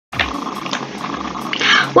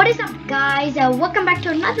What is up, guys? Welcome back to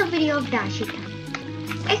another video of Dashika.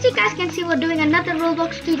 As you guys can see, we're doing another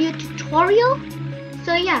Roblox Studio tutorial.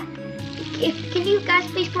 So yeah, can you guys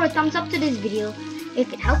please put a thumbs up to this video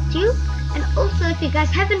if it helped you, and also if you guys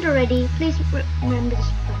haven't already, please remember to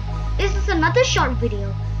subscribe. This is another short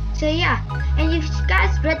video. So yeah, and if you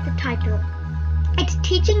guys read the title, it's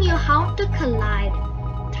teaching you how to collide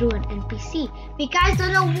through an NPC. If you guys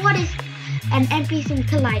don't know what is an NPC and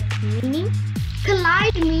collide meaning,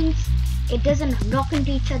 collide means it doesn't knock into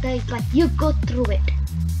each other, it's like you go through it.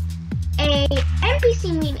 A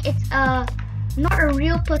NPC means it's not a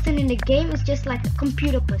real person in the game, it's just like a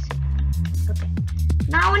computer person. Okay.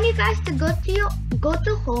 Now I want you guys to go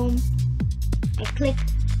to home and click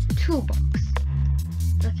toolbox.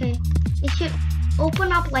 Okay. It should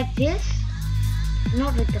open up like this.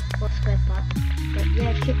 Not with the square part, but yeah,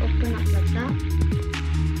 it should open up like that.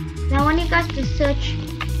 Now I want you guys to search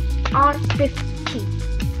R15.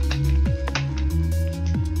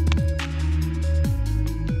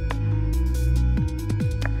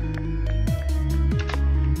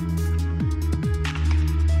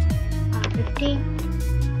 R15.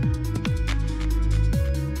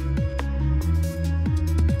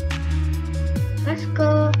 Let's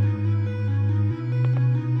go.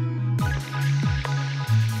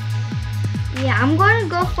 Yeah, I'm gonna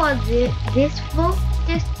go for this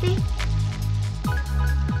thing.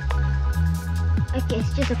 Okay,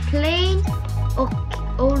 it's just a plain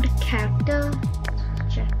old character.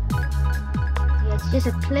 Check. Yeah, it's just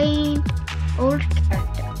a plain old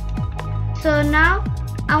character. So now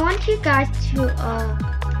I want you guys to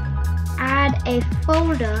add a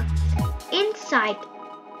folder inside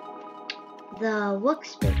the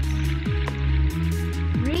workspace.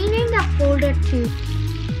 Rename the folder to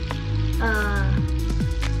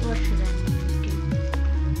what should I do?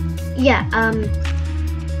 Yeah,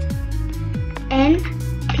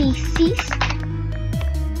 NPCs.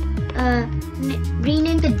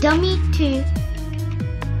 Rename the dummy to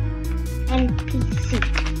NPC.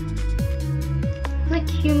 Click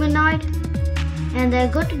humanoid and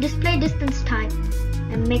then go to display distance type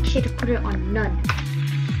and make sure to put it on none.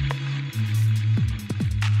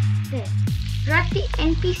 There. Drag the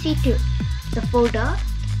NPC to the folder.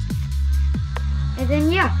 And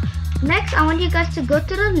then yeah, next I want you guys to go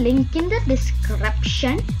to the link in the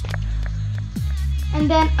description and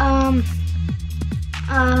then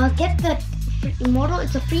get the free model.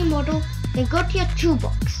 It's a free model. Then go to your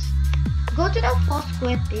toolbox, go to the 4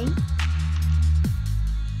 square thing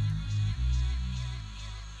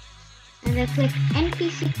and then click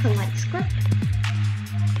NPC collide script.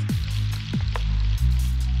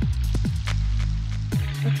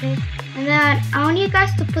 Okay, and then I want you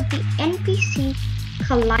guys to put the NPC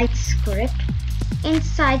collide script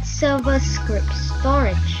inside server script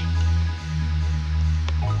storage.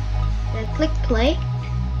 Then click play,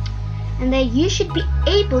 and then you should be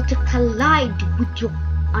able to collide with your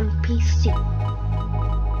NPC.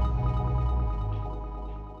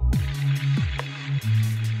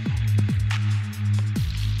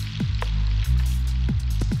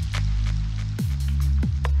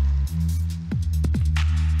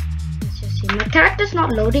 My character's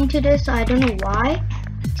not loading to this, so I don't know why.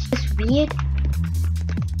 It's just weird.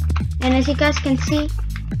 And as you guys can see,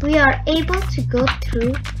 we are able to go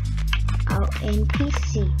through our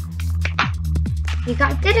NPC. If you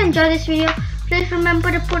guys did enjoy this video, please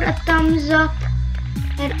remember to put a thumbs up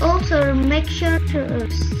and also make sure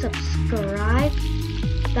to subscribe.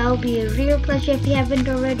 That will be a real pleasure if you haven't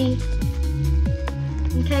already.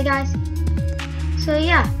 Okay guys, so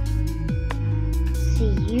yeah,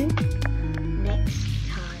 see you